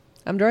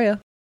I'm Drea.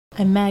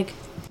 I'm Meg.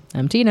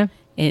 I'm Tina.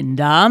 And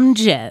I'm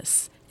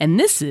Jess. And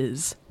this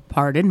is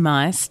Pardon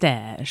My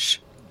Stash.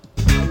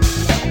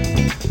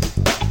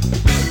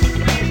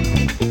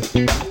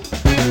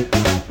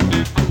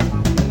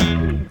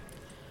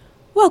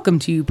 Welcome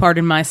to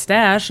Pardon My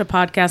Stash, a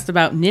podcast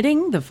about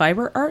knitting, the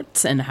fiber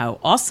arts, and how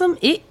awesome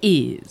it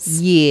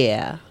is.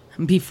 Yeah.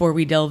 Before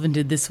we delve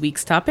into this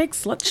week's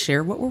topics, let's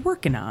share what we're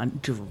working on.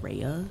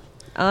 Drea?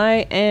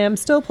 I am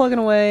still plugging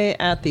away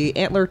at the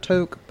Antler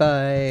Toque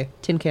by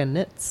Tin Can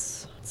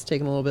Knits. It's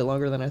taking a little bit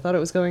longer than I thought it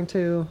was going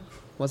to.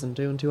 Wasn't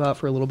doing too hot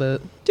for a little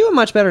bit. Doing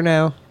much better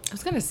now. I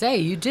was going to say,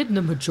 you did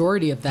the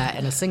majority of that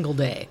in a single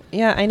day.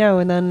 Yeah, I know.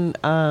 And then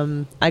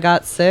I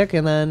got sick,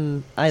 and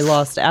then I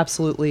lost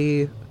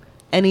absolutely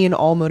any and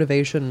all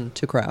motivation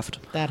to craft.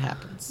 That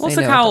happens. Well, it's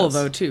a cowl,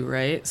 though, too,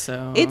 right?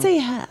 So it's a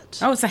hat.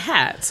 Oh, it's a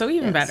hat. So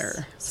even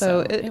better.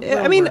 So,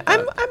 I'm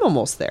I'm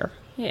almost there.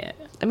 Yeah.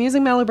 I'm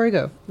using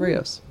Malabrigo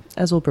Rios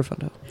as will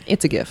Profundo.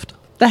 It's a gift.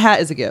 The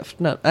hat is a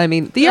gift. No,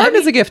 the yarn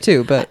is a gift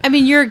too, but...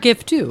 you're a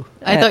gift too.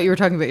 I thought you were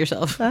talking about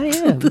yourself. I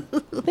am.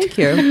 Thank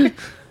you.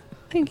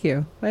 Thank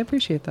you. I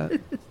appreciate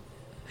that.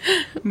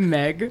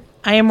 Meg?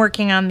 I am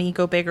working on the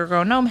Go Big or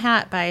Go Gnome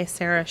hat by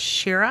Sarah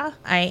Shira.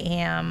 I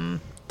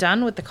am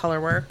done with the color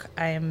work.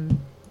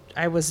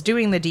 I was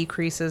doing the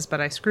decreases,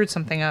 but I screwed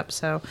something up,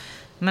 so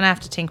I'm going to have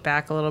to tink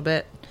back a little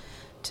bit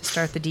to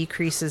start the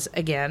decreases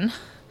again.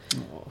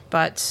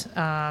 But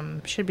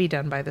should be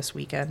done by this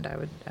weekend,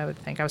 I would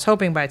think. I was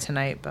hoping by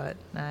tonight, but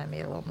I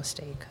made a little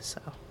mistake, so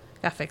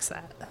gotta fix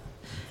that.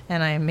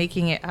 And I am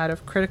making it out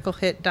of Critical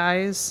Hit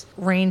Dyes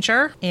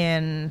Ranger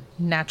in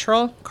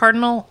Natural,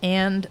 Cardinal,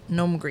 and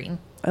Gnome Green.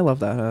 I love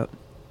that hat.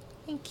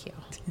 Thank you.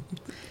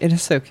 It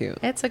is so cute.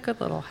 It's a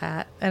good little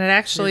hat. And it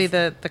actually,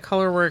 the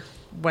color work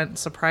went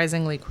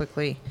surprisingly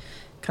quickly,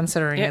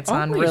 considering it's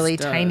on really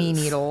tiny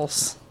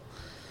needles.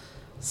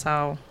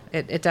 So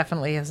it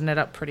definitely has knit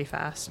up pretty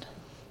fast.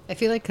 I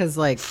feel like because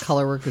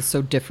color work is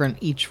so different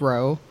each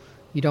row,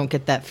 you don't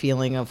get that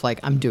feeling of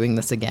I'm doing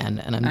this again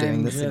and I'm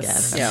doing this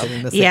again. I'm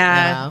doing this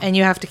again. And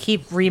you have to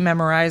keep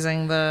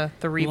rememorizing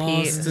the repeat.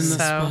 Lost in the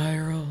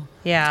spiral.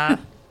 Yeah.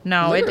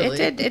 No,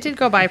 it did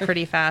go by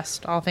pretty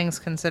fast, all things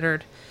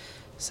considered.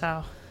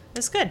 So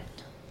it's good.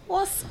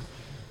 Awesome.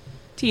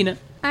 Tina?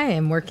 I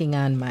am working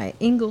on my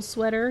Ingle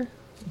sweater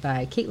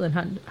by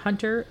Caitlin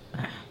Hunter.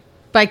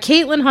 By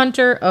Caitlin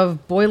Hunter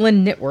of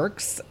Boylan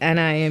Knitworks, and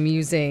I am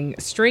using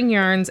String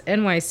Yarns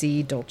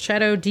NYC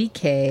Dolcetto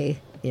DK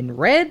in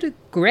red,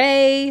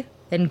 gray,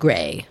 and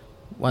gray.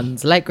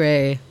 One's light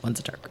gray, one's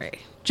a dark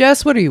gray.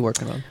 Jess, what are you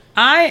working on?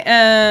 I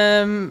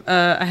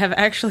have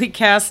actually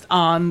cast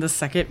on the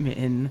second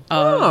mitten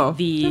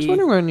of I was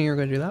wondering when you were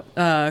going to do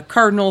that.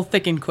 Cardinal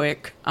Thick and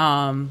Quick.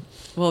 Well,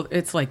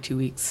 it's 2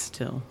 weeks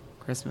till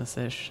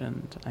Christmas-ish,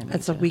 and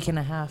it's a week and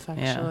a half,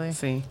 actually. Yeah,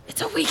 see,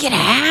 it's a week and a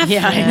half.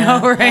 Yeah, I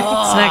know, right?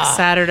 It's next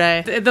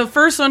Saturday. The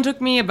first one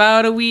took me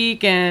about a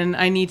week, and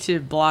I need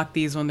to block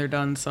these when they're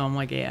done. So I'm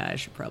like, I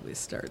should probably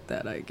start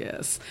that, I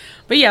guess.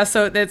 But yeah,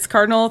 so that's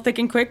Cardinal Thick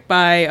and Quick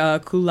by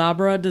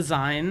Culabra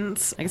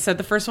Designs. Like I said,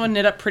 the first one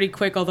knit up pretty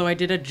quick, although I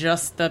did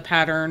adjust the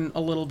pattern a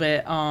little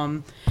bit.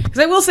 Because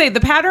I will say the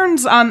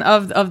patterns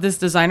of this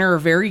designer are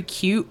very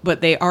cute,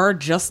 but they are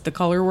just the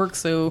color work.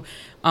 So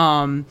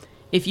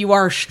if you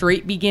are a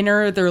straight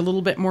beginner, they're a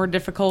little bit more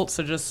difficult,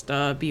 so just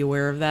be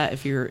aware of that.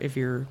 If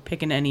you're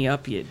picking any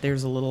up,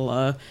 there's a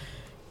little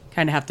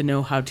kind of have to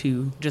know how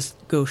to just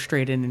go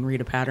straight in and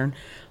read a pattern,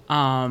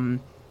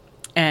 and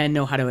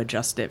know how to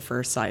adjust it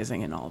for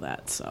sizing and all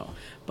that. So,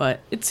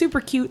 but it's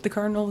super cute. The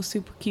Cardinal is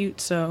super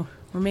cute, so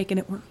we're making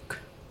it work.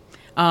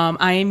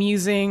 I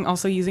am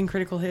also using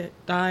Critical Hit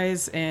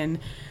dyes, and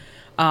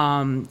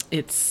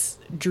it's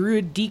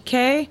Druid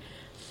DK.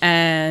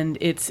 And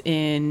it's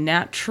in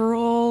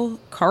Natural,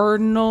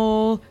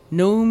 Cardinal,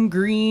 Gnome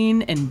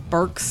Green, and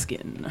Bark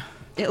Skin.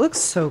 It looks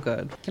so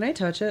good. Can I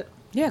touch it?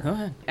 Yeah, go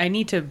ahead. I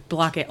need to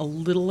block it a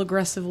little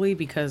aggressively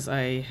because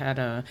I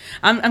had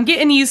I'm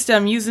getting used to...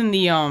 I'm using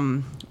the,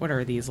 what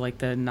are these? Like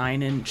the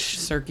 9-inch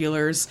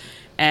circulars.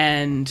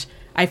 And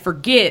I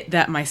forget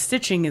that my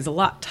stitching is a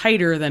lot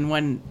tighter than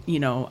when,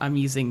 I'm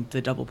using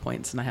the double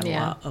points and I have a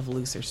lot of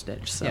looser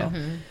stitch. So,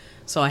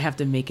 so I have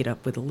to make it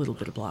up with a little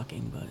bit of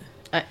blocking, but...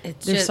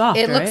 They're soft,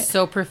 it looks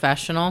so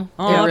professional.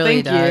 Oh, it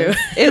really does.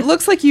 It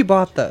looks like you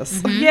bought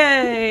this. Mm-hmm.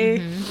 Yay!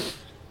 Mm-hmm.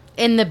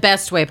 In the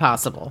best way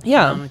possible.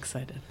 Yeah. I'm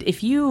excited.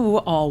 If you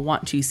all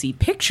want to see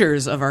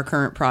pictures of our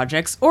current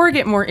projects or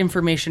get more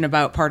information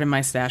about Pardon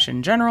My Stash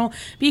in general,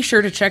 be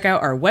sure to check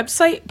out our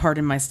website,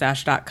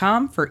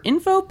 pardonmystash.com, for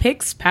info,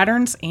 pics,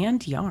 patterns,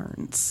 and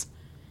yarns.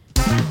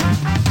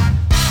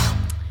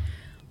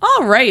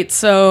 All right,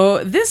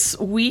 so this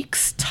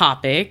week's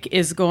topic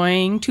is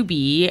going to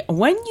be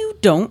when you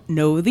don't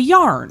know the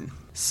yarn.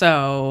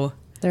 So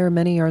there are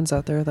many yarns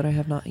out there that I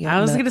have not yet I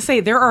was met. going to say,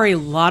 there are a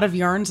lot of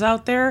yarns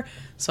out there,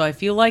 so I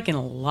feel like in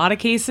a lot of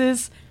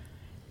cases,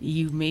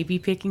 you may be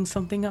picking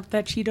something up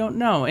that you don't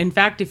know. In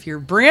fact, if you're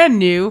brand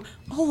new,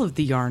 all of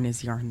the yarn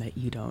is yarn that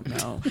you don't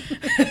know.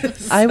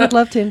 I would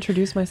love to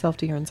introduce myself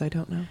to yarns I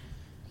don't know.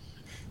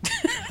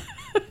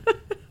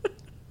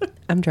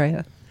 I'm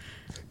Drea.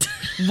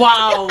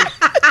 Wow.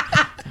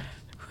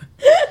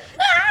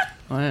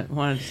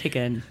 Want to take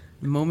a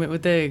moment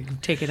with it?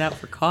 Take it out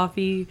for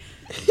coffee?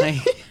 Like,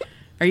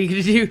 are you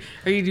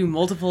gonna do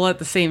multiple at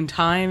the same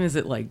time? Is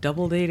it like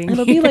double dating?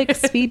 It'll be like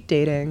speed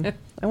dating.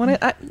 I want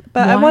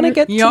to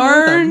get to know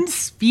yarn them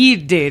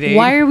speed dating.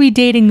 Why are we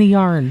dating the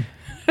yarn?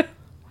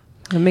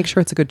 and make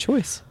sure it's a good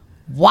choice.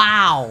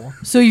 Wow.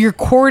 So you're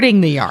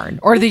courting the yarn,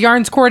 or the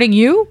yarn's courting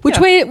you? Which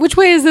Yeah.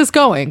 way is this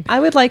going? I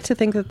would like to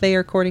think that they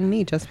are courting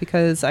me just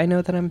because I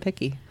know that I'm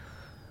picky.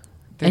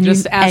 They're And you-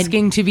 just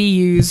asking to be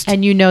used.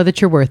 And you know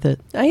that you're worth it.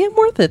 I am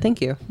worth it.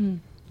 Thank you.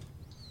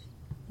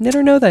 Knit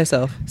or know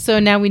thyself. So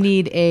now we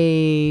need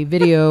a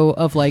video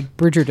of like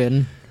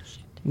Bridgerton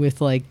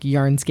with like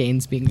yarn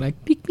skeins being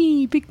like, pick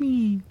me, pick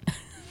me.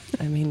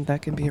 I mean,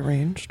 that can be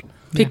arranged.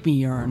 Pick me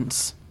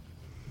yarns.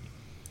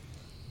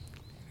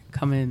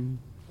 Come in.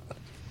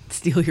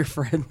 Steal your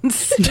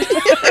friends.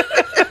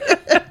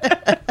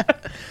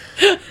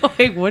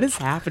 Like, what is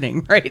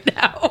happening right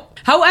now?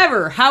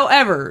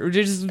 However,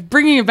 just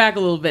bringing it back a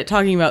little bit,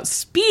 talking about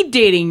speed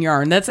dating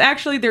yarn. That's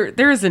actually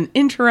there is an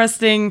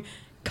interesting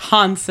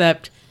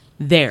concept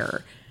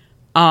there.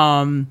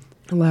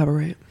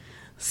 Elaborate.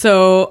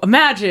 So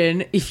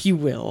imagine, if you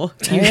will,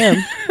 I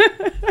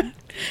am.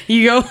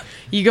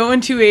 you go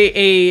into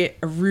a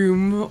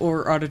room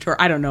or auditorium.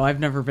 I don't know. I've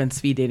never been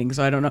speed dating,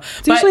 so I don't know.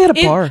 It's usually at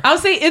a bar. I'll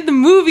say in the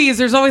movies,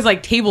 there's always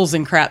like tables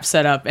and crap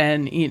set up,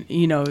 and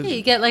you know.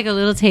 You get like a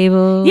little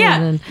table.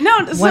 Yeah, and then no,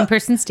 one so-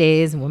 person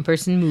stays and one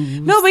person moves.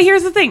 No, but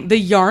here's the thing: the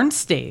yarn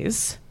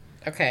stays.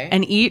 Okay.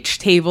 And each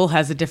table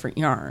has a different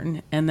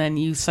yarn. And then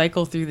you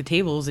cycle through the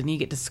tables and you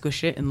get to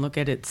squish it and look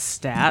at its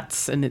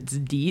stats and its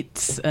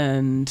deets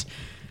and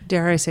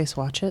Dare I say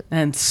swatch it?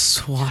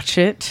 swatch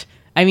it.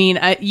 I mean,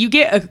 you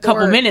get a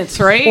couple minutes,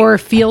 right? Or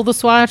feel the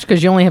swatch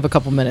because you only have a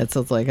couple minutes.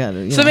 So it's like, so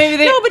maybe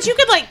they... No, but you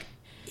could like.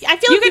 I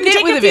feel You like you could could knit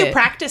take with a a few bit.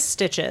 practice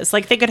stitches.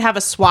 Like they could have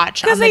a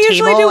swatch 'Cause on the they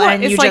usually table, do what?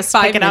 and It's you like just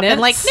 5 pick it up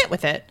and like minutes. knit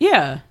with it.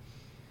 Yeah.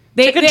 To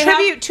They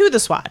contribute to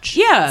the swatch.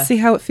 Yeah. See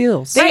how it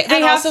feels. They and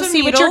have also some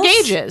see what your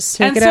needles. gauge is.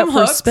 Take and it out some for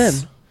a hooks. spin.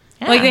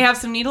 Like they have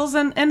some needles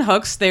and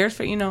hooks there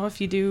for, you know, if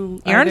you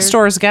do... Yarn either,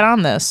 stores get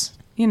on this.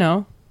 You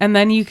know. And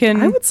then you can...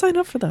 I would sign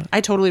up for that.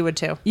 I totally would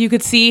too. You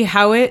could see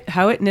how it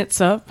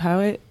knits up, how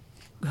it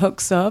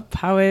hooks up,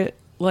 how it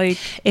like...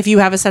 If you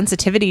have a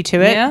sensitivity to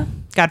it, Yeah.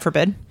 God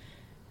forbid.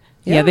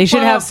 Yeah, they should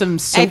Well, have some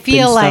soap I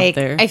feel and like stuff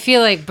there. I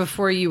feel like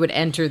before you would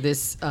enter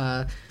this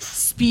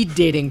speed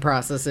dating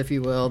process, if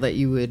you will, that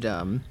you would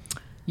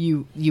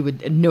you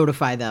would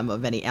notify them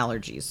of any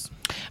allergies.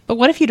 But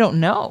what if you don't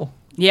know?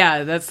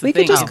 Yeah, that's the We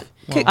thing. could just.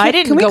 I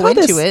didn't can we go call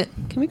into this- it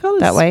Can we call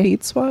this that way.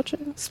 speed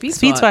swatching? Speed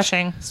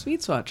swatching. Speed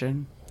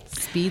swatching.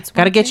 Speed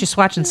Got to get you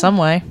swatching some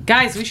way.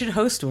 Guys, we should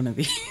host one of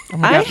these. Oh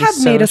my I God, we have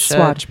so made a should.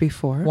 swatch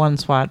before. One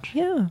swatch.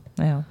 Yeah.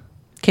 Yeah.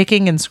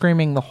 Kicking and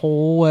screaming the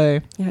whole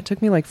way. Yeah, it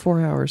took me like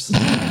 4 hours.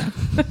 I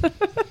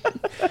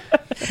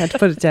had to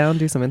put it down,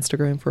 do some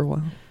Instagram for a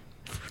while.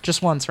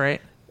 Just once,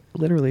 right?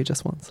 Literally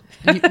just once.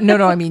 No,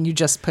 I mean, you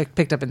just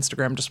picked up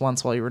Instagram just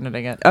once while you were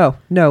knitting it. Oh,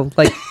 no,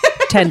 like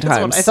 10 That's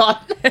times. what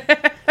I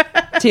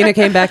thought. Tina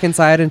came back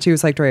inside and she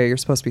was like, Drea, you're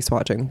supposed to be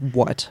swatching.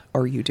 What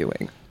are you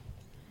doing?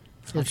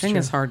 Swatching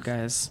is hard,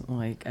 guys.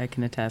 Like, I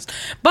can attest.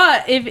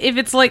 But if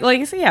it's like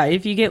I say, yeah,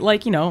 if you get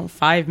like, you know,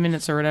 5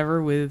 minutes or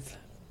whatever with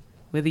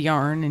a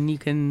yarn and you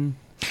can...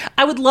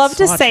 I would love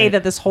to Swatch say it.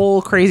 that this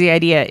whole crazy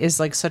idea is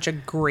like such a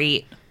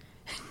great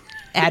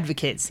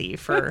advocacy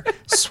for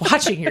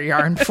swatching your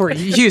yarn before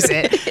you use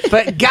it.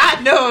 But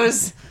God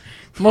knows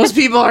most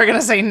people are going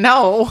to say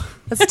no.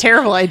 That's a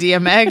terrible idea,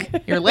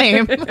 Meg. You're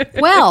lame.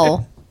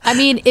 Well, I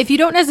mean, if you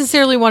don't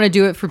necessarily want to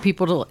do it for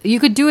people to,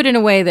 you could do it in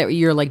a way that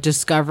you're like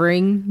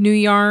discovering new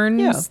yarns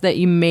Yeah. that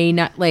you may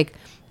not like.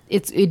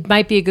 It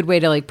might be a good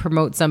way to like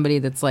promote somebody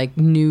that's like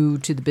new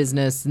to the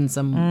business in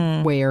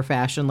some way or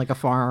fashion, like a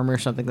farm or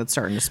something that's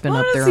starting to spin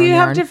up their so own you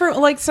yarn. have different,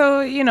 like,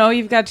 so, you know,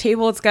 you've got a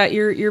table, it's got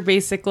your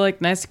basic,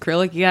 like, nice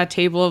acrylic. You got a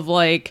table of,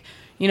 like,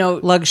 you know,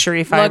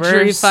 Luxury fibers.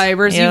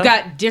 Yep. Yep. You've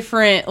got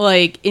different,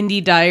 like,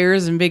 indie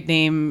dyers and big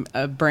name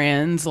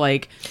brands,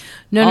 like...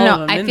 No. all of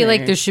them I in feel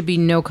like there. there should be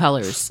no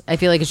colors. I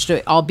feel like it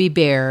should all be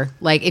bare.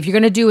 Like if you're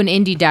gonna do an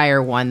indie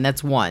dyer one,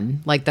 that's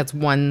one. Like that's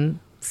one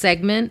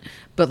segment.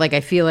 But like I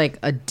feel like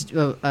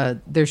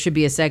there should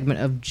be a segment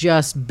of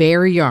just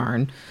bare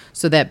yarn,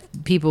 so that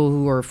people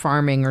who are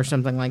farming or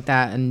something like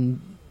that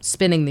and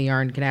spinning the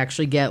yarn can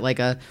actually get like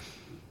a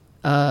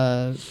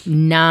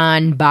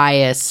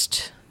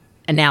non-biased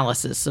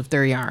analysis of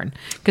their yarn.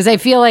 Because I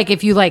feel like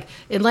if you like,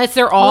 unless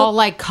they're all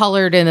like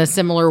colored in a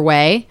similar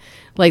way.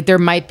 Like there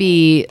might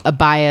be a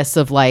bias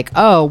of like,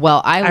 oh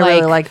well, I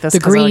really like this the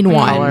 'cause I like green the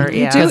one color,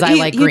 yeah. because I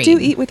like green. You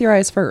do eat with your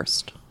eyes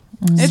first.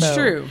 It's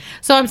true.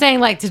 So I'm saying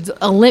like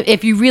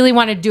if you really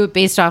want to do it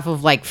based off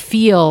of like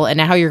feel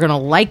and how you're going to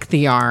like the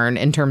yarn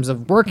in terms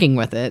of working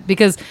with it,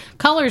 because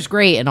color's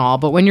great and all,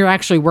 but when you're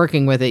actually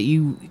working with it,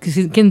 you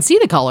can see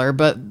the color,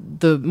 but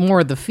the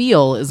more the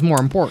feel is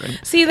more important.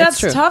 See, that's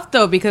true. tough,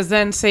 though, because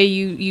then say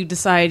you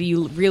decide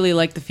you really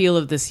like the feel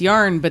of this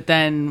yarn, but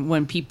then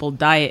when people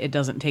dye it, it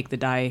doesn't take the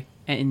dye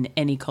in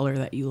any color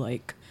that you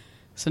like.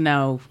 So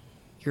now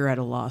you're at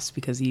a loss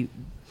because this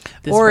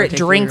Or it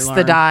particular drinks the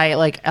yarn. dye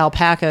like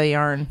alpaca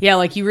yarn. Yeah,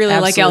 like you really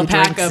like Absolutely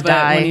alpaca, drinks but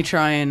dye. when you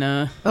try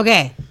and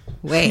Okay,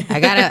 wait. I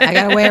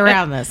gotta way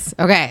around this.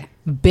 Okay,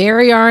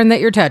 bare yarn that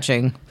you're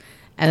touching,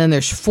 and then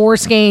there's 4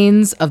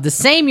 skeins of the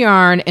same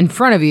yarn in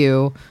front of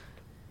you,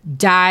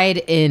 dyed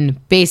in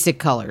basic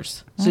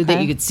colors, so that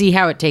Okay. you could see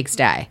how it takes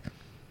dye,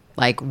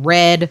 like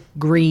red,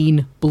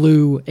 green,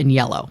 blue, and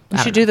yellow. We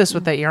should do this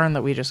with that yarn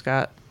that we just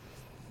got.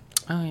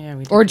 oh yeah,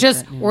 we did Or get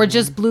just that new or one.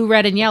 just blue,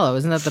 red, and yellow.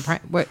 Isn't that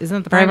the isn't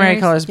that the Primary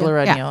primary colors, blue,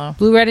 red, and yellow.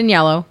 Blue, red, and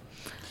yellow,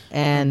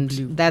 and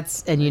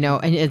that's and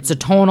it's a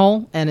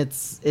tonal, and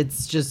it's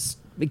just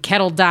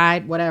kettle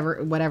dyed,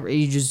 whatever.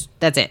 You just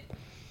that's it.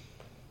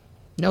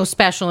 No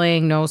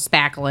specialing, no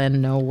spackling,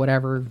 no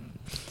whatever.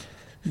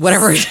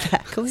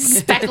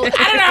 Speckling.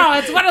 I don't know.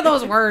 It's one of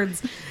those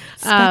words.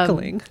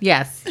 Speckling.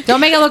 Yes. Don't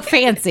make it look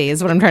fancy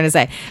is what I'm trying to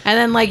say. And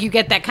then like you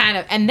get that kind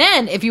of, and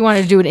then if you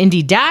wanted to do an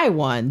indie dye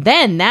one,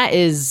 then that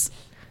is,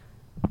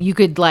 you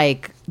could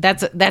like,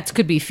 that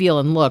could be feel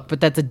and look, but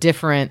that's a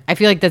different, I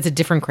feel like that's a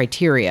different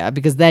criteria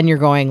because then you're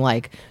going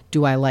like,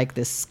 do I like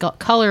this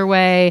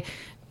colorway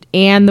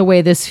and the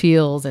way this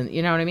feels? And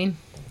you know what I mean?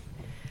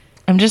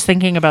 I'm just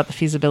thinking about the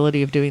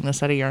feasibility of doing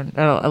this at a yarn,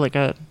 like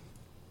a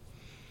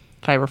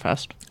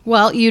Fiberfest.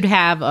 Well, you'd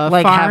have a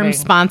Like farm having-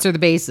 sponsor the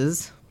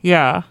bases.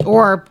 Yeah.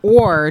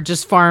 Or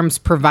just farms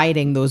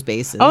providing those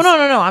bases. Oh,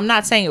 no. I'm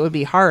not saying it would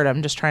be hard.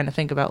 I'm just trying to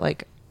think about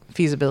like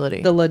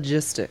feasibility. The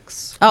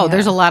logistics. Oh,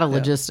 there's a lot of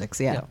logistics.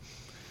 Yeah.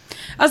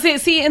 I was saying,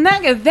 see, and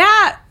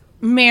that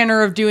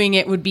manner of doing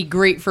it would be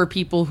great for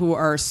people who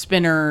are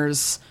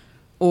spinners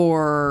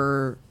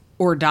or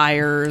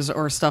dyers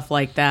or stuff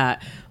like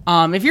that.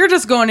 If you're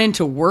just going in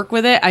to work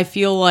with it, I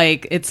feel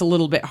like it's a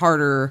little bit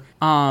harder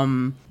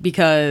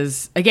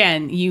because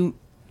again,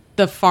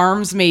 the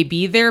farms may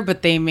be there,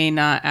 but they may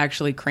not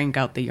actually crank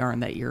out the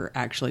yarn that you're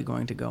actually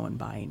going to go and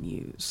buy and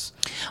use.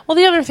 Well,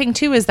 the other thing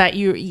too is that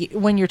you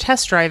when you're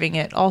test driving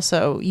it,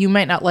 also you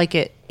might not like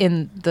it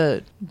in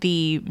the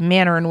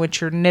manner in which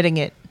you're knitting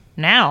it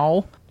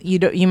now.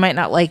 You might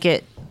not like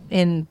it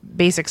in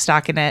basic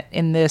stockinette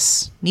in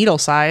this needle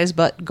size,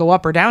 but go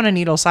up or down a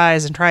needle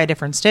size and try a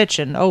different stitch,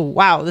 and oh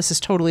wow, this is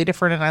totally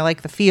different, and I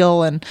like the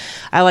feel and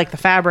I like the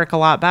fabric a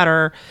lot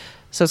better.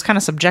 So it's kind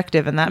of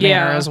subjective in that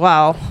manner as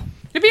well.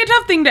 It'd be a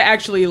tough thing to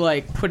actually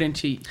like put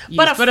into use,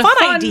 But a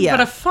fun idea.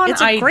 But a fun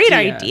It's a great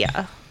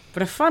idea.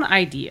 But a fun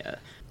idea.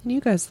 You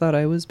guys thought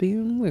I was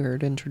being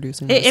weird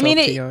introducing I myself mean,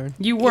 to yarn.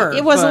 You were.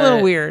 It was a but-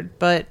 little weird,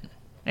 but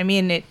I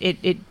mean,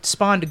 it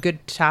spawned a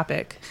good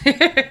topic.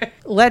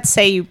 Let's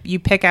say you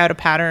pick out a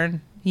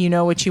pattern, you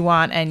know what you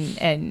want,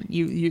 and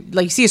you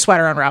like you see a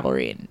sweater on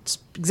Ravelry, and it's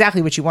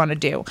exactly what you want to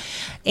do,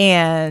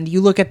 and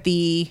you look at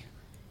the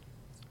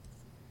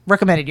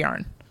recommended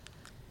yarn,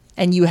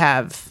 and you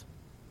have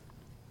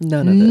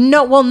None of it.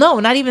 no,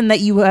 not even that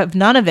you have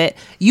none of it.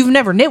 You've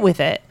never knit with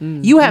it.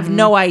 You have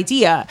no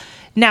idea.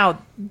 Now,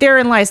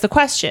 therein lies the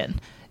question.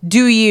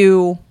 Do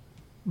you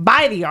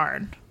buy the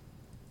yarn,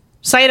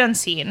 sight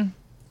unseen,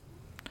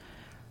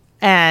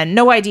 and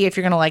no idea if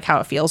you're going to like how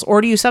it feels,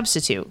 or do you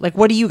substitute? Like,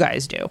 what do you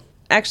guys do?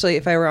 Actually,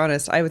 if I were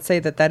honest, I would say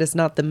that is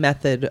not the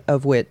method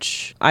of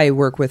which I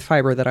work with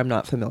fiber that I'm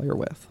not familiar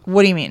with.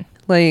 What do you mean?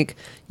 Like,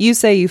 you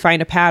say you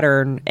find a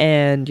pattern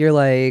and you're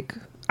like,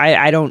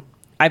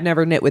 I've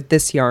never knit with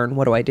this yarn.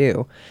 What do I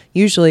do?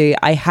 Usually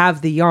I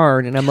have the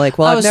yarn and I'm like,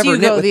 well, I've so never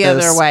you knit go with the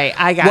this. other way.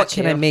 I got What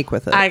you. can I make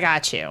with it? I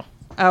got you.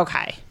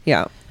 Okay.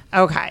 Yeah.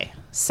 Okay.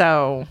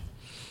 So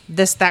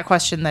that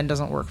question then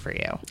doesn't work for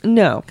you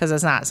No. because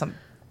it's not some.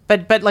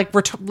 But like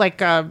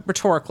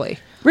rhetorically.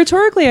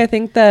 Rhetorically, I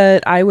think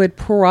that I would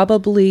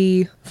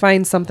probably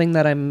find something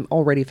that I'm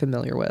already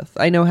familiar with.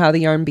 I know how the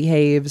yarn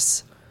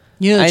behaves.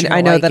 You know that I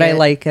know that I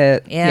like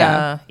it.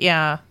 Yeah.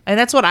 And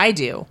that's what I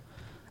do.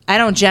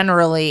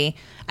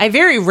 I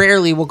very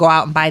rarely will go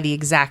out and buy the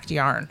exact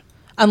yarn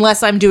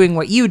unless I'm doing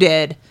what you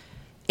did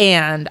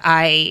and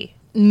I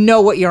know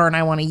what yarn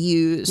I want to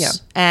use. Yeah.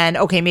 And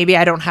okay, maybe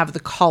I don't have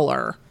the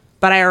color,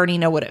 but I already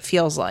know what it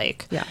feels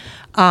like. Yeah.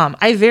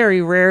 I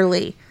very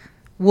rarely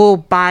will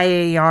buy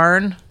a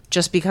yarn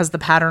just because the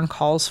pattern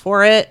calls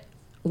for it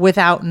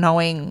without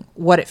knowing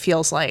what it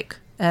feels like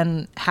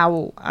and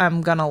how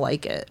I'm gonna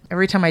like it.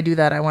 Every time I do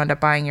that, I wind up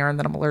buying yarn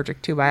that I'm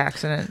allergic to by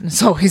accident.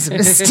 It's always a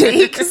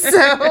mistake.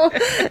 So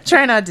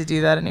try not to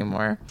do that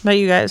anymore. But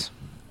you guys?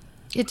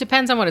 It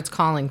depends on what it's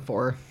calling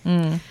for.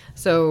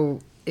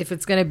 So if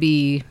it's going to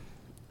be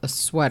a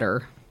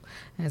sweater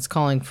and it's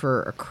calling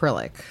for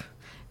acrylic, if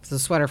it's a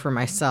sweater for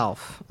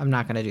myself, I'm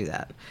not going to do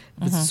that.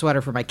 If it's a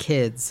sweater for my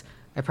kids,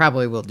 I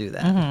probably will do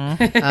that.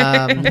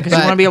 Because you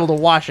want to be able to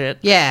wash it.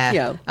 Yeah.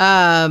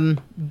 Yeah.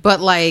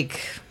 But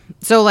like,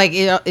 so like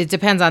it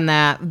depends on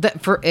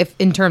that. For if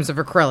in terms of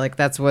acrylic,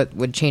 that's what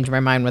would change my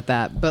mind with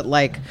that. But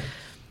like,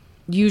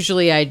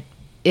 usually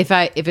if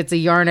it's a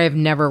yarn I've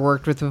never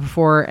worked with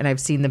before and I've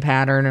seen the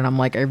pattern and I'm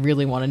like, I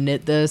really want to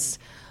knit this,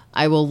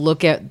 I will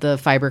look at the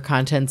fiber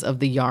contents of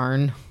the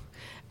yarn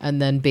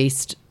and then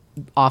based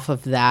off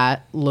of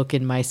that look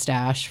in my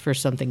stash for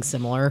something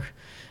similar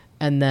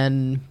and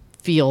then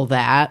feel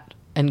that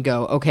and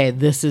go, okay,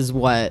 this is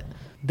what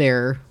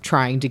they're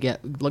trying to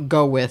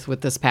go with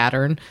this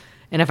pattern.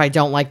 And if I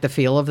don't like the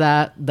feel of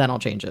that, then I'll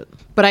change it.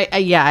 But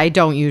I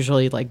don't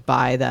usually like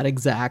buy that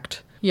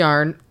exact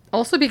yarn.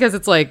 Also because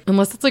it's like,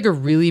 unless it's like a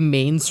really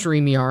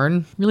mainstream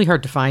yarn, really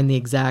hard to find the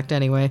exact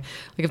anyway.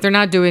 Like if they're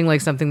not doing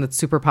like something that's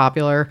super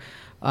popular,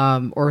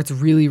 or it's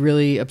really,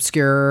 really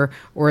obscure,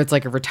 or it's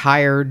like a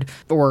retired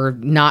or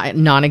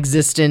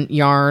non-existent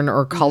yarn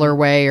or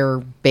colorway or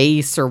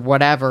base or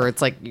whatever,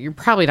 it's like you're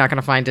probably not going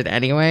to find it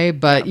anyway.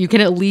 But you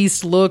can at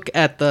least look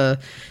at the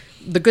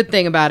good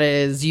thing about it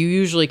is you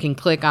usually can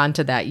click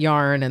onto that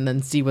yarn and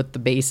then see what the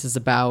base is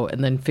about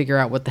and then figure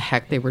out what the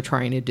heck they were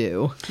trying to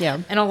do. Yeah.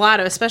 And a lot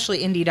of, especially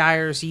indie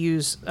dyers,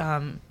 use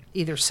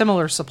either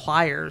similar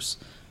suppliers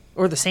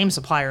or the same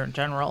supplier in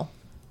general.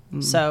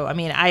 So, I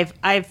mean,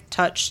 I've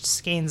touched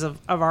skeins of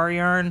our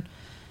yarn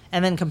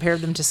and then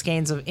compared them to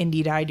skeins of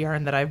indie dyed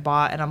yarn that I've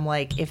bought. And I'm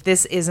like, if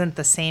this isn't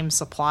the same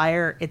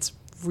supplier, it's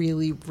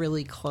really,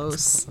 really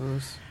close.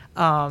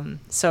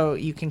 So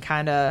you can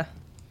kind of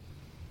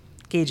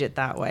gauge it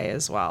that way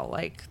as well.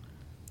 Like,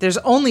 there's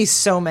only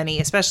so many,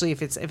 especially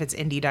if it's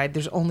indie dyed,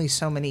 there's only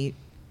so many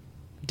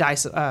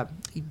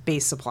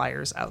base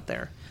suppliers out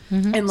there.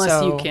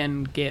 Unless you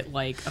can get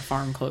like a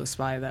farm close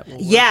by that will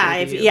work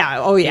if with you.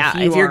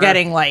 If you're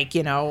getting like,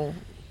 you know,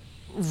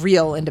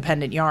 real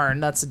independent yarn,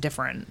 that's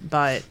different.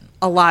 But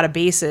a lot of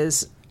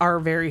bases are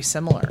very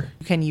similar.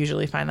 You can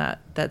usually find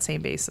that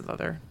same base of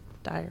other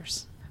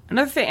dyers.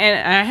 Another thing,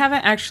 and I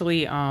haven't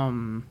actually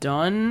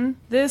done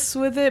this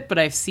with it, but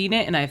I've seen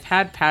it and I've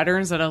had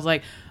patterns that I was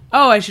like,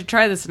 oh, I should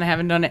try this, and I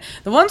haven't done it.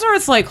 The ones where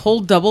it's like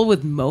hold double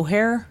with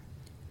mohair.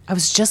 I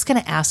was just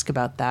gonna ask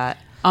about that.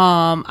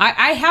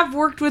 I have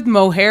worked with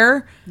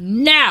mohair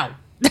Now!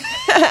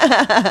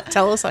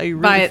 Tell us how you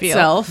really by feel.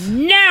 itself,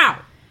 Now!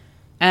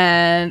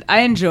 and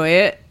I enjoy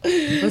it.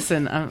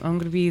 Listen, I'm going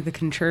to be the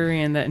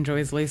contrarian that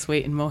enjoys lace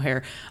weight and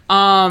mohair.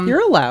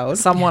 You're allowed.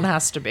 Someone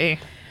has to be.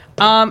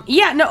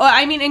 Yeah, no,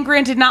 I mean, and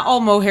granted, not all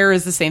mohair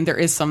is the same. There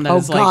is some that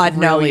is like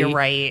really, you're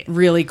right.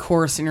 really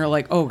coarse, and you're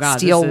like, oh god,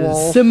 Steel this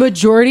wool. is. The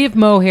majority of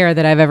mohair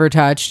that I've ever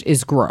touched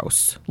is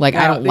gross. Like,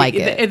 I don't like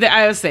it.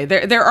 I would say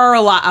there are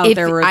a lot out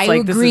there where it's I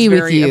like this agree is with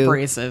very you.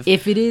 abrasive.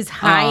 If it is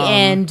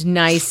high-end,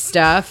 nice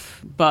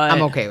stuff, but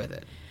I'm okay with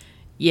it.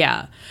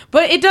 Yeah,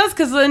 but it does,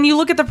 because then you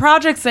look at the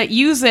projects that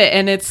use it,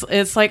 and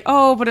it's like,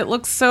 oh, but it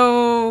looks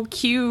so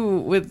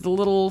cute with the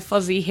little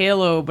fuzzy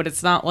halo, but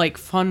it's not like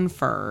fun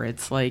fur.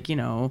 It's like, you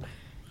know,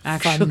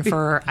 actually Fun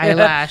for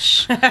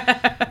eyelash.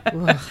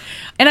 And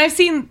I've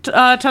seen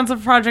tons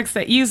of projects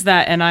that use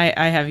that, and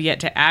I have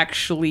yet to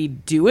actually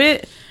do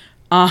it.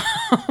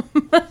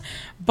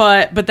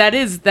 But that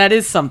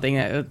is something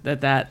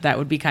that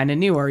would be kind of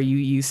new. Are you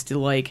used to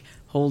like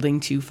holding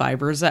two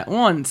fibers at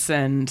once,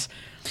 and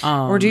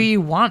Or do you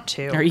want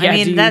to? Or, yeah, I do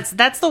mean, you-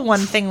 that's the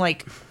one thing.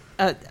 Like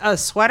a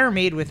sweater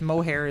made with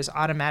mohair is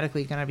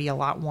automatically going to be a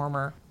lot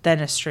warmer than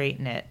a straight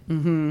knit.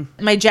 Mm-hmm.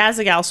 My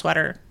Jazzagal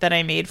sweater that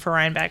I made for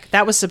Rhinebeck,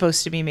 that was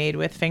supposed to be made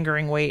with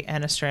fingering weight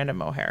and a strand of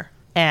mohair.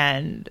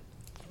 And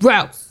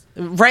Gross.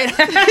 right off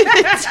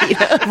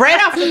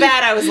the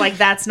bat, I was like,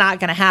 that's not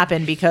going to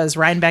happen because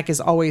Rhinebeck is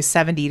always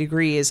 70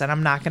 degrees and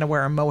I'm not going to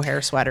wear a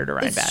mohair sweater to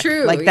Rhinebeck.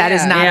 true, Like, that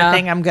is yeah. not Yeah. a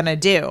thing I'm going to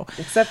do.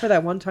 Except for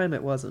that one time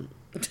it wasn't.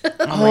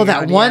 Oh,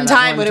 that God, one yeah, that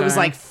time one when it was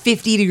time. like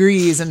 50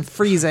 degrees and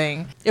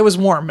freezing. It was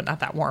warm, but not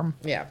that warm.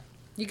 Yeah.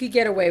 You could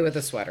get away with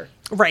a sweater.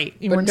 Right.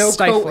 You But weren't no coat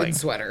stifling. and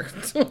sweater.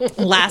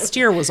 Last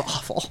year was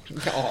awful.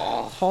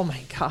 Oh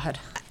my God.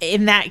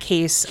 In that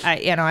case,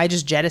 I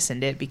just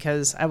jettisoned it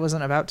because I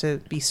wasn't about to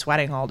be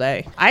sweating all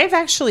day. I've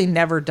actually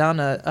never done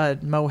a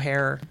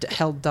mohair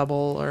held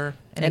double or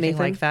anything Anything?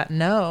 like that.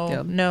 No,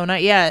 Yeah. no,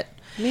 not yet.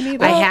 Me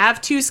neither. I have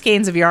 2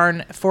 skeins of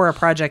yarn for a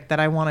project that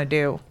I want to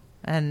do,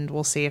 and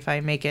we'll see if I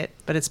make it.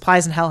 But it's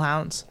Plies and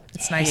Hellhounds.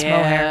 It's nice Yeah.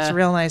 mohair. It's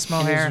real nice It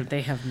mohair. is-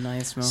 they have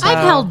nice mohair.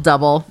 I've held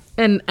double,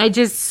 and I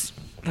just...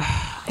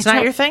 It's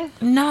not your thing?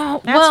 No,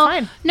 That's well,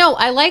 fine. no,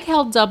 I like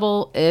held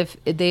double if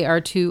they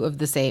are two of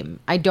the same.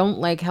 I don't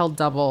like held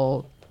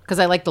double because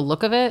I like the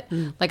look of it.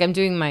 Like I'm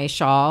doing my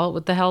shawl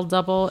with the held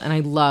double, and I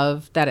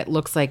love that it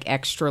looks like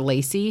extra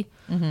lacy.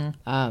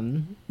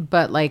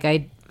 But like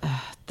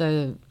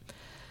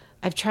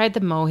I've tried the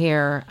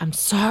mohair. I'm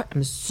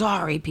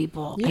sorry,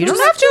 people. You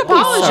don't have to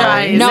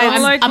apologize. No, It's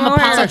I'm, like I'm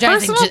mohair. apologizing.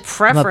 Personal I'm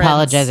preference.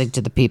 apologizing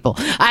to the people.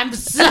 I'm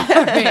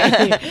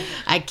sorry.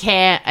 I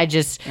can't. I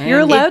just.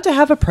 You're allowed to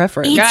have a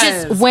preference. It's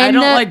Guys, just when I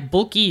don't the- like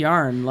bulky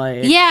yarn.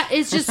 Like Yeah,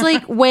 it's just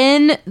like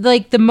when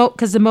like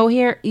because the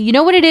mohair, you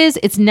know what it is?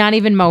 It's not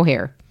even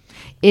mohair.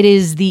 It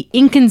is the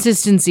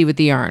inconsistency with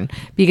the yarn.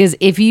 Because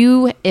if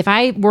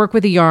I work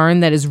with a yarn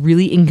that is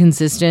really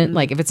inconsistent,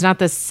 like if it's not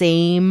the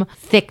same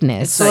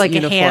thickness, So like a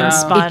uniform. hand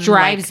spun, it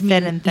drives like,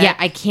 thin and thick. Yeah,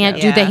 I can't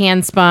do the Yeah.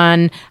 hand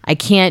spun. I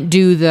can't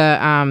do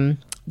the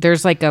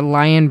there's like a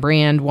Lion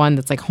brand one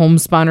that's like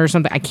homespun or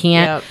something. I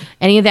can't Yep.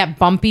 any of that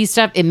bumpy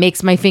stuff. It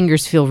makes my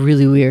fingers feel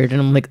really weird, and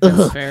I'm like,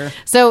 ugh. fair.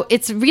 So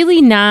it's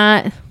really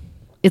not.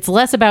 it's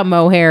less about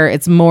mohair.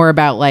 It's more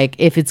about like,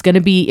 if it's going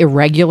to be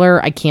irregular,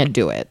 I can't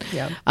do it.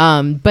 Yeah.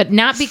 But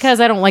not because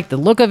I don't like the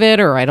look of it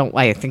or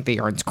I think the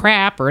yarn's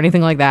crap or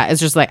anything like that. It's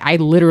just like, I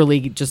literally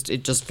it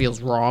just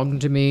feels wrong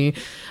to me.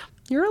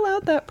 You're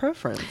allowed that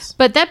preference.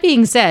 But that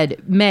being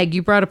said, Meg,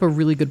 you brought up a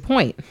really good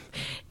point.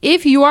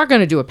 If you are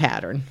going to do a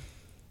pattern,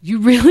 you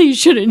really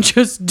shouldn't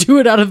just do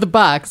it out of the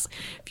box.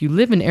 If you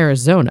live in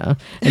Arizona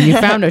and you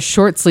found a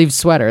short sleeve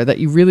sweater that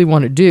you really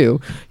want to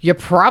do, you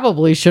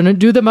probably shouldn't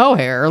do the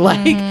mohair. Like,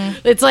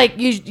 it's like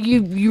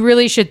you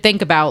really should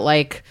think about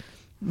like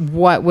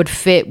what would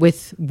fit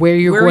with where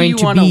you're Where going you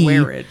to want be. to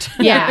wear it.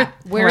 Yeah.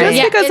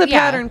 Just because a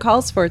pattern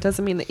calls for it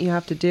doesn't mean that you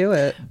have to do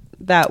it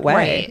that way.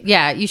 Right.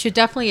 Yeah, you should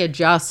definitely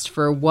adjust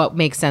for what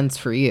makes sense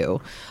for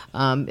you.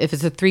 If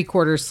it's a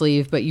 3/4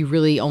 sleeve, but you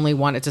really only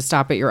want it to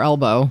stop at your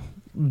elbow,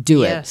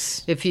 do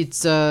Yes. it. If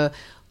it's a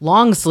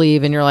long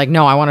sleeve and you're like,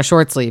 no, I want a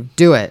short sleeve,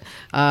 do it.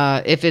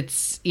 If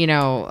it's,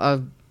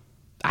 a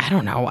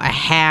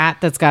hat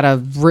that's got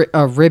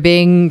a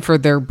ribbing for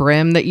their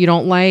brim that you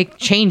don't like,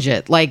 change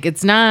it. Like,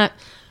 it's not,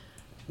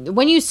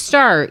 when you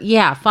start,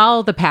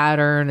 follow the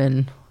pattern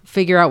and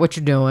figure out what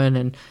you're doing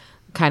and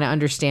kind of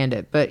understand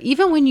it. But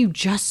even when you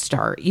just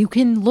start, you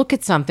can look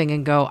at something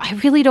and go, I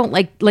really don't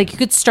like you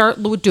could start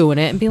doing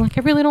it and be like,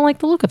 I really don't like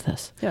the look of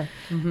this. Yeah.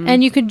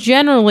 And you could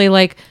generally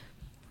like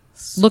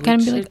look at it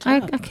and be Switch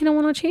like, it I kind of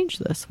want to change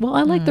this. Well,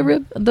 I like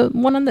the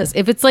one on this.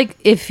 If it's like,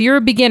 if you're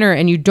a beginner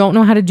and you don't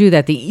know how to do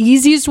that, the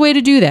easiest way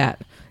to do that,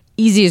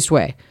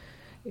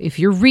 if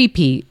your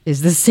repeat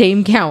is the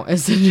same count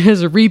as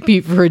a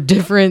repeat for a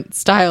different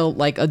style,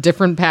 like a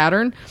different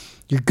pattern,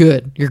 you're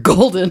good. You're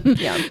golden.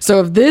 Yeah.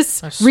 So if this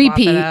swap it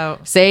repeat,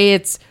 out. say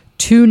it's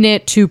 2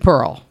 knit, 2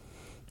 purl,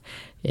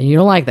 and you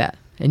don't like that,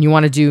 and you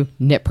want to do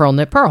knit, purl,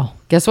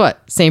 guess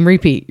what? Same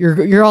repeat.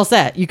 You're all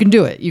set. You can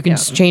do it. You can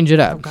just change it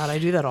up. God, I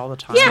do that all the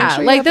time. Yeah,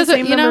 sure you like have the that's what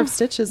same you number know. of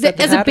stitches that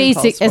the as a pattern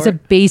calls basic, as a for.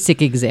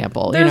 basic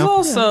example, There's you know.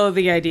 also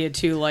the idea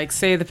too, like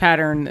say the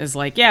pattern is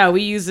like, yeah,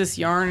 we use this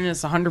yarn and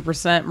it's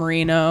 100%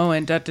 merino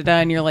and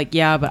and you're like,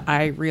 yeah, but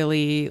I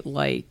really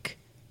like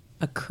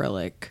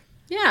acrylic.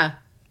 Yeah.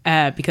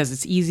 Because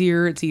it's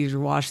easier to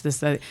wash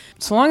this, that.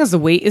 So long as the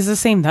weight is the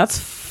same, that's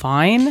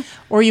fine.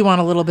 Or you want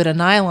a little bit of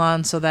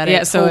nylon so that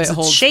it so holds it its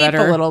holds shape better.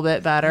 a little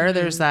bit better.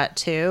 There's that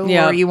too.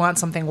 Yeah. Or you want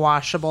something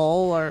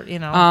washable, or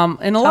In a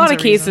tons lot of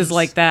cases reasons.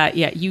 like that,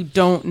 you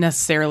don't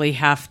necessarily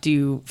have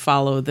to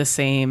follow the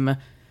same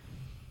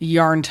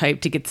yarn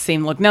type to get the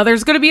same look. Now,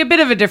 there's going to be a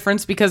bit of a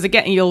difference because,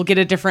 again, you'll get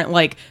a different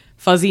like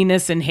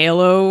fuzziness and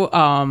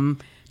halo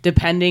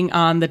depending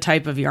on the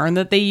type of yarn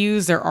that they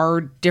use. There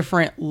are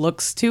different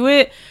looks to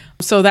it.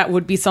 So that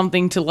would be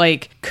something to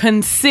like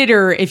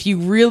consider. If you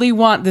really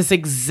want this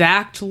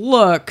exact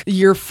look,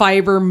 your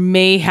fiber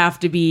may have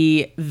to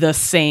be the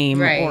same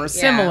Right, or yeah.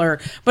 similar.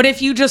 But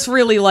if you just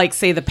really like,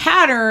 say, the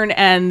pattern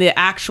and the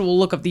actual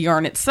look of the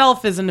yarn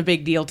itself isn't a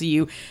big deal to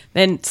you,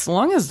 then so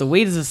long as the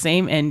weight is the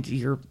same and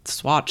your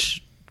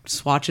swatches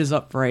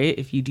up right,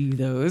 if you do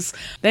those,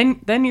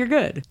 then you're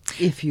good.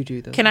 If you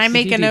do those. Can I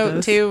make you a do note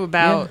those. too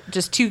about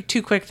just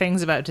two quick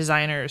things about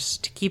designers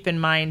to keep in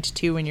mind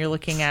too when you're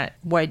looking at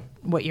what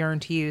yarn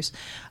to use?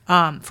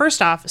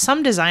 First off,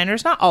 some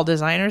designers, not all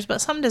designers,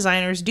 but some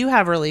designers do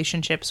have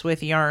relationships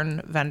with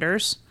yarn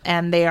vendors,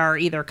 and they are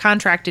either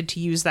contracted to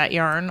use that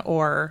yarn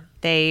or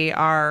they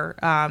are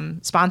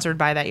sponsored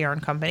by that yarn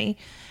company.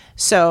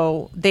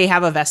 So they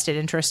have a vested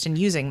interest in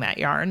using that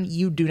yarn.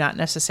 You do not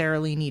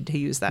necessarily need to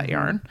use that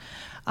yarn.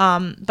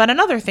 But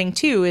another thing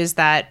too is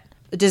that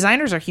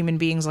designers are human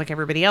beings like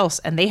everybody else,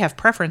 and they have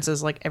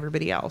preferences like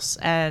everybody else.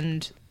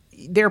 And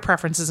their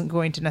preference isn't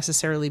going to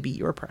necessarily be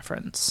your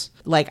preference.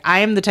 Like, I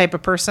am the type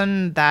of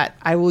person that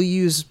I will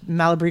use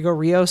Malabrigo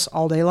Rios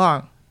all day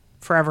long,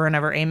 forever and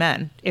ever.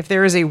 Amen. If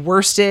there is a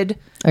worsted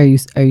Are you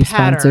pattern.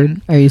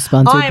 sponsored? Are you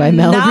sponsored by I'm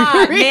Malabrigo?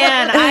 not,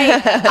 man.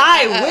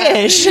 I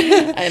wish.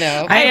 I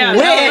know.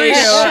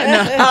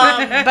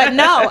 But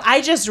no,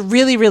 I just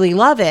really, really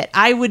love it.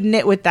 I would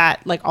knit with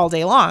that like all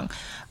day long.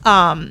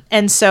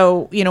 And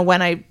so,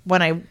 when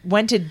I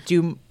went to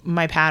do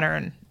my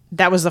pattern,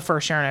 that was the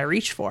first yarn I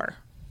reached for.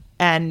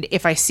 And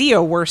if I see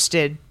a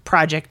worsted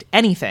project,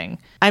 anything,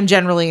 I'm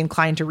generally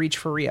inclined to reach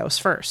for Rios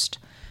first.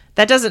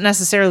 That doesn't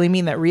necessarily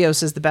mean that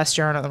Rios is the best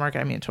yarn on the market.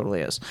 I mean, it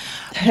totally is.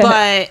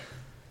 But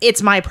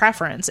it's my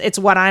preference. It's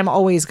what I'm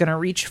always going to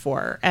reach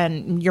for.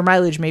 And your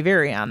mileage may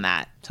vary on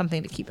that.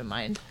 Something to keep in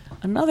mind.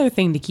 Another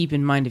thing to keep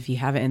in mind if you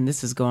have it, and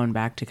this is going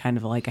back to kind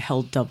of like a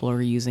held double or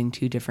using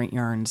two different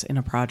yarns in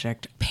a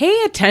project,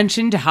 pay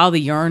attention to how the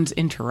yarns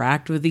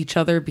interact with each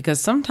other, because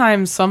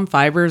sometimes some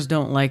fibers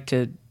don't like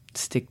to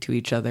stick to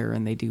each other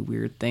and they do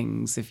weird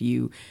things if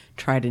you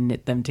try to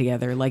knit them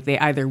together. Like, they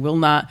either will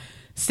not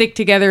stick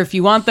together if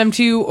you want them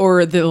to,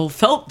 or they'll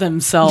felt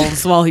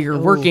themselves while you're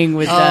working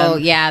with them. Oh,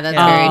 yeah, that's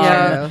very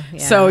true.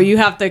 Yeah. So you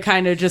have to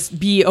kind of just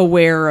be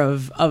aware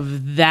of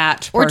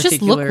that or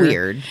just look particular-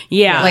 weird.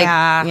 Yeah. Like,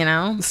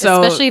 Yeah.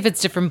 So, especially if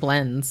it's different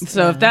blends.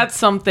 So if that's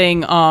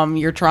something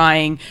you're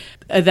trying,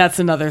 that's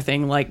another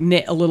thing. Like,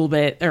 knit a little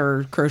bit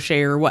or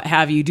crochet or what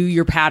have you. Do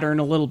your pattern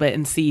a little bit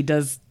and see,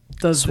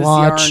 does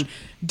Swatch. this yarn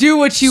do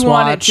what you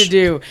want it Swatch. to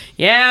do?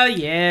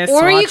 Yeah.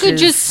 Or you could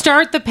swatches. just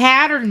start the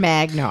pattern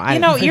mag. No, You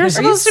know, you're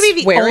supposed to be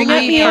the swearing at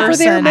only me over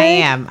person there, I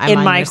Meg? am. I'm in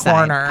on my your side.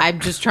 corner. I'm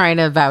just trying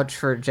to vouch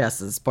for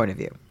Jess's point of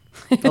view.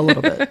 A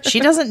little bit. She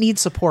doesn't need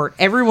support.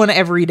 Everyone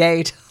every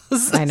day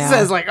I know.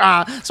 says like,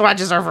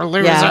 swatches are for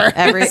losers. Yeah,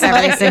 every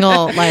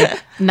single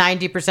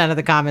 90% of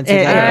the comments. you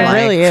It, get are it like,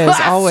 really is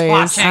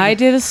always. I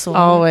did a swatch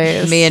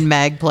Always. Me and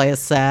Meg play a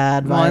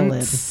sad violin.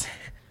 once.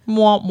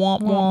 Womp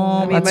womp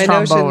womp. I mean, That's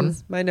my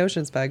trombone.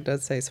 notions bag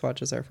does say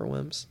swatches are for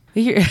wimps.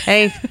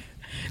 Hey,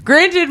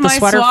 Granted, the my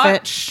sweater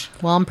swatch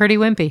Well, I'm pretty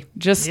wimpy.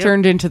 just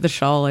turned into the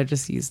shawl. I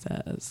just used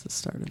that as the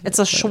start of it. it's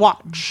a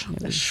swatch.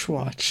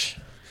 Swatch.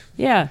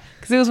 Yeah,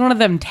 because it was one of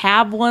them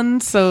tab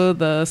ones, so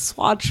the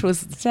swatch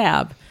was the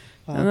tab.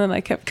 And then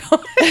I kept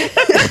going.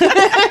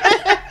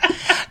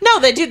 No,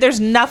 they do. There's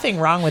nothing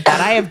wrong with that.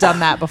 I have done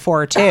that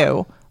before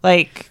too.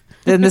 Like,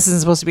 then this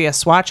isn't supposed to be a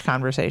swatch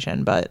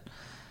conversation, but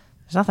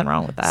there's nothing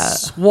wrong with that.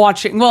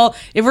 Swatching. Well,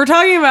 if we're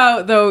talking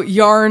about, though,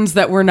 yarns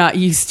that we're not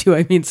used to,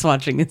 I mean,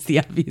 swatching is the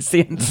obvious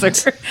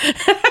answer.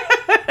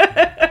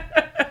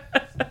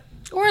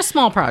 Or a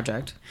small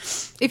project.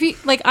 If you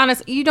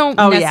honest, you don't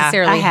Oh, yeah.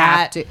 necessarily A have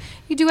hat. to.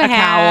 You do a, A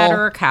hat cowl.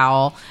 or a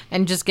cowl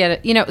and just get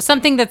it.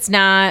 Something that's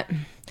not.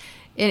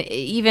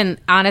 Even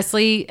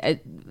honestly,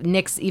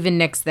 nix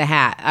the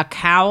hat. A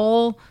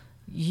cowl,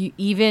 you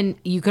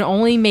can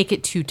only make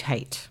it too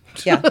tight.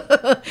 Yeah.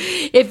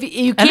 If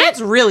you And can't, that's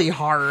really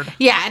hard.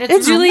 yeah, and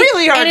it's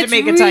really hard to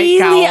make a tight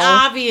It's really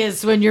cowl.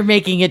 obvious when you're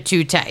making it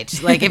too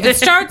tight. Like if it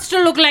starts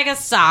to look like a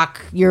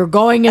sock, you're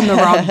going in the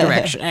wrong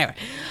direction. Anyway.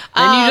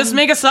 And you just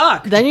make a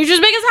sock. Then you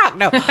just make a sock.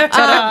 No,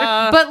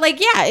 but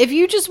if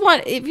you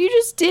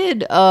just did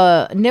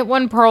knit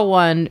one, purl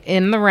one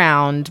in the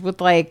round with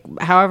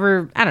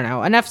however, I don't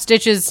know, enough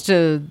stitches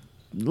to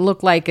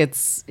look like it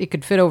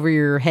could fit over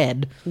your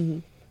head,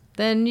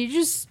 then you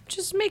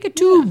just make a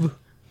tube.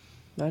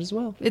 Might as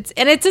well. It's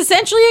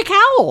essentially a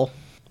cowl.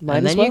 Might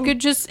and as then well. you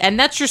could and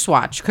that's your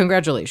swatch.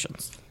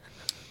 Congratulations.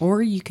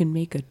 Or you can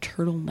make a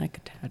turtleneck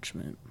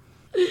attachment.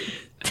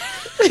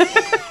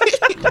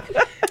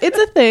 It's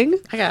a thing.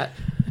 I got.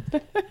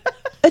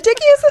 A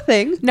dicky is a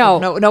thing.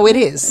 No, it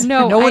is.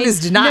 No one is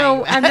denying.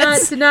 No, I'm not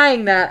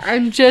denying that.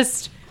 I'm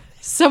just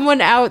someone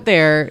out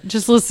there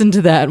just listened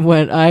to that and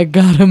went, I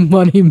got a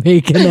money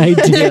making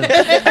idea.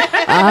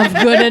 I'm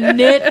gonna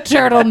knit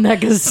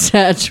turtleneck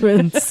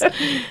attachments.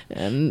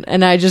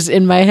 And I just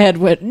in my head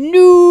went,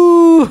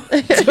 no,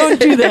 don't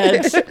do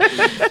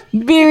that.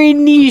 Very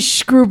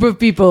niche group of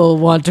people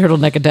want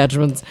turtleneck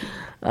attachments.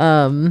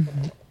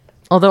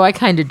 Although I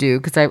kind of do,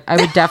 because I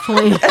would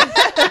definitely.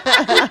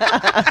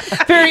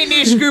 Very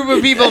niche group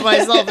of people,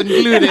 myself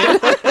included,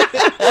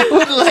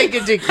 would like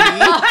a dicky.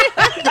 No,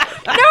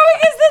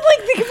 because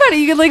then, think about it.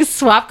 You can,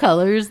 swap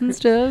colors and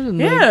stuff. And,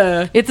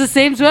 Yeah. it's the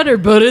same sweater,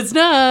 but it's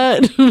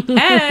not.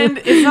 And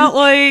it's not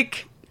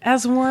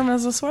as warm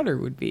as a sweater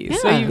would be.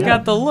 So Yeah. you've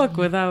got the look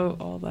without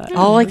all that.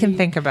 All I can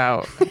think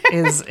about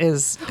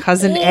is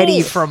cousin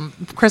Eddie from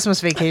Christmas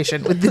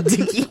Vacation with the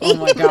dicky. Oh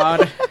my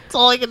God. That's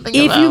all I can think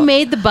If about. you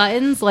made the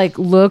buttons,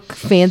 look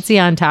fancy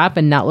on top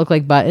and not look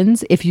like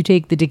buttons, if you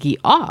take the dicky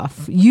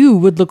off, you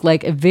would look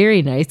like a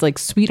very nice,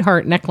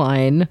 sweetheart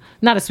neckline.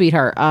 Not a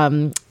sweetheart.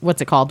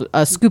 What's it called?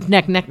 A scoop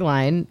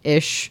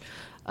neckline-ish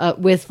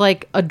with,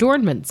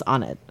 adornments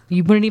on it.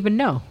 You wouldn't even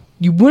know.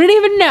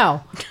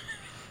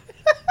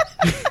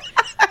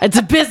 It's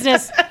a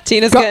business.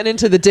 Tina's getting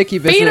into the dicky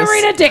Bean business.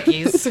 Arena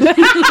Dickies.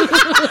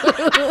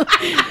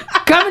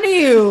 Coming to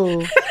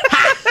you.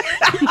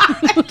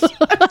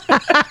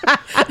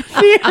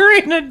 The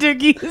Arena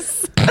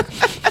Dickies.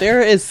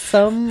 There is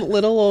some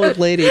little old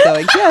lady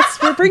going, yes,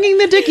 we're bringing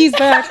the dickies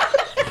back.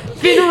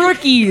 Fin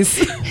rookies.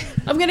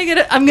 I'm gonna get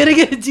a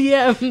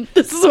DM.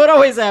 This is what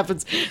always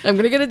happens. I'm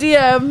gonna get a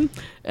DM,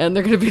 and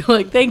they're gonna be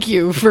like, "Thank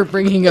you for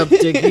bringing up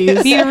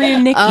Dickies. The Arena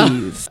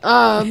Nickies.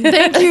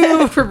 Thank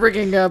you for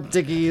bringing up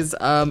Dickies.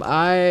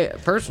 I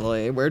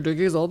personally wear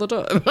Dickies all the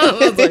time." I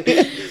was like,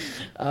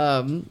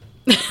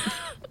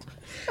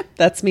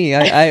 That's me.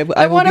 I will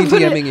be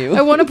DMing you.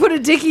 I want to put a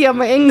Dickie on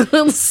my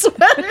England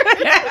sweater.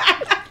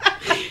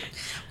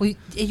 Well,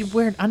 you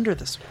wear it under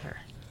the sweater.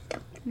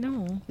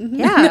 No.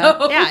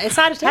 Yeah, it's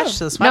not attached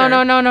to the sweater.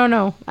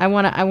 No. I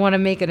want to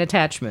make an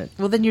attachment.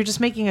 Well, then you're just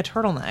making a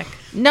turtleneck.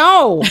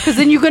 No, because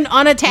then you can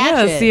unattach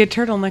Yeah, it. see a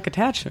turtleneck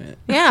attachment.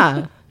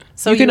 Yeah.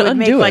 So You can would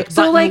undo make, it.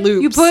 So button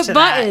you loops put to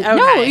buttons. that.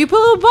 No, Okay. you put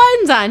little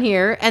buttons on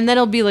here, and then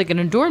it'll be like an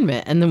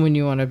adornment. And then when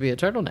you want to be a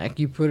turtleneck,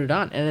 you put it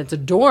on, and it's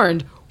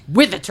adorned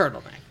with a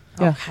turtleneck.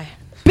 Okay. $1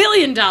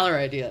 billion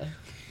idea.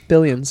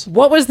 Billions.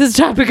 What was this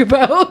topic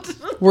about?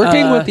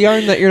 Working with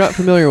yarn that you're not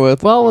familiar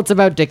with. Well, it's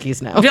about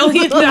Dickies now. $1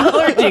 billion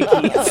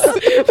Dickies.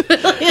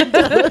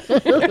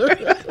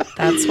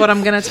 That's what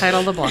I'm gonna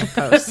title the blog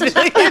post. $1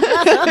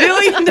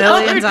 $1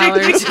 billion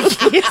Dickies.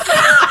 Dickies.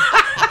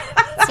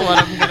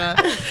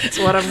 That's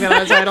what I'm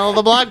gonna title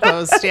the blog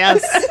post.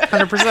 Yes,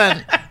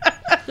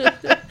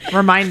 100%.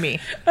 Remind me.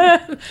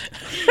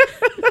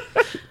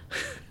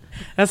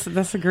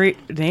 That's a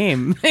great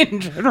name in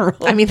general.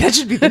 I mean, that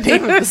should be the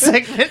name of the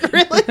segment,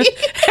 really.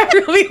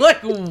 really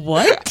like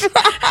what?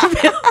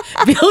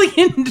 $1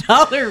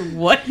 billion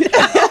what?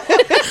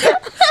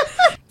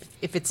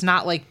 If it's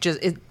not like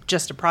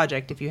just a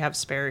project, if you have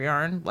spare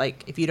yarn,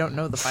 like if you don't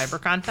know the fiber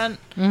content,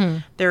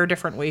 there are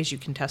different ways you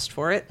can test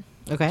for it.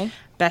 Okay.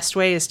 Best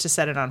way is to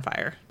set it on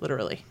fire,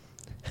 literally.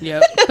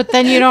 Yep. But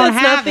then you don't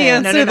That's have not the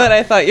it. answer that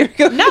I thought you were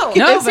going. No,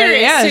 No, it's but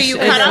serious. yeah, So you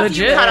it's cut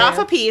legit. off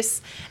a piece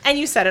and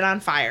you set it on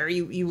fire.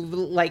 You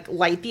like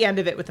light the end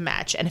of it with a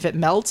match, and if it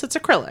melts, it's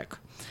acrylic.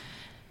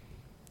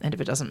 And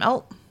if it doesn't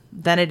melt,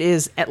 then it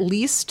is at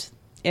least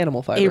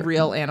Animal fiber. a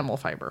real animal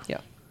fiber.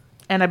 Yeah.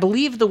 And I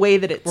believe the way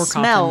that it Or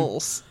cotton.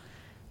 smells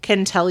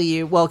can tell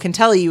you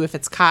if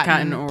it's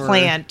cotton or-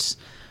 plant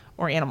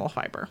or animal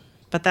fiber.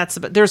 But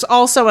there's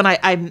also, and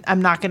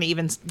I'm not going to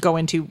even go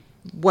into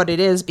what it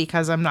is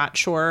because I'm not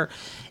sure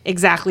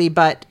exactly,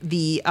 but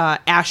the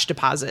ash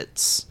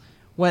deposits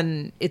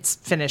when it's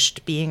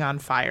finished being on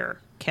fire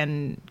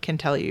can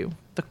tell you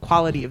the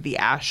quality of the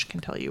ash, can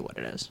tell you what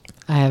it is.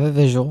 I have a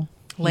visual.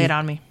 Lay it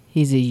on me.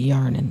 He's a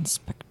yarn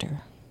inspector.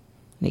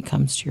 And he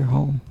comes to your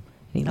home.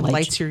 And he And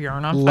lights your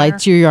yarn on fire.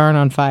 Lights your yarn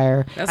on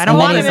fire. That's I don't And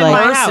want then him he's in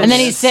my like- house. And then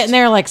he's sitting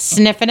there like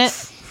sniffing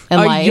it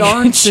and A like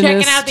yarnsonist.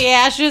 checking out the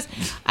ashes.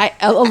 What?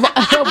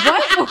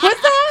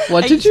 What's that?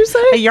 What did you say?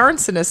 A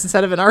yarnsonist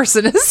instead of an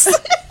arsonist.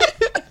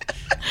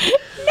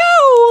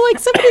 No, like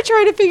somebody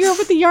tried to figure out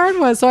what the yarn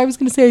was, so I was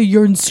going to say a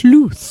yarn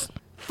sleuth.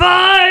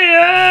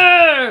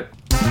 Fire!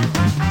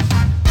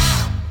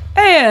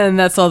 And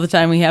that's all the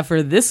time we have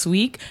for this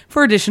week.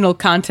 For additional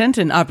content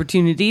and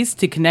opportunities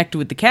to connect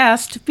with the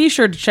cast, be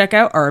sure to check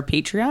out our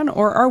Patreon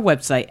or our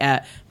website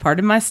at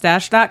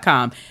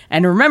pardonmystash.com.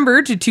 And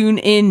remember to tune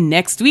in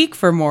next week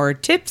for more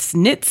tips,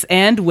 knits,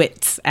 and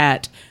wits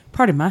at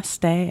Pardon My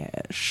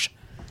Stash.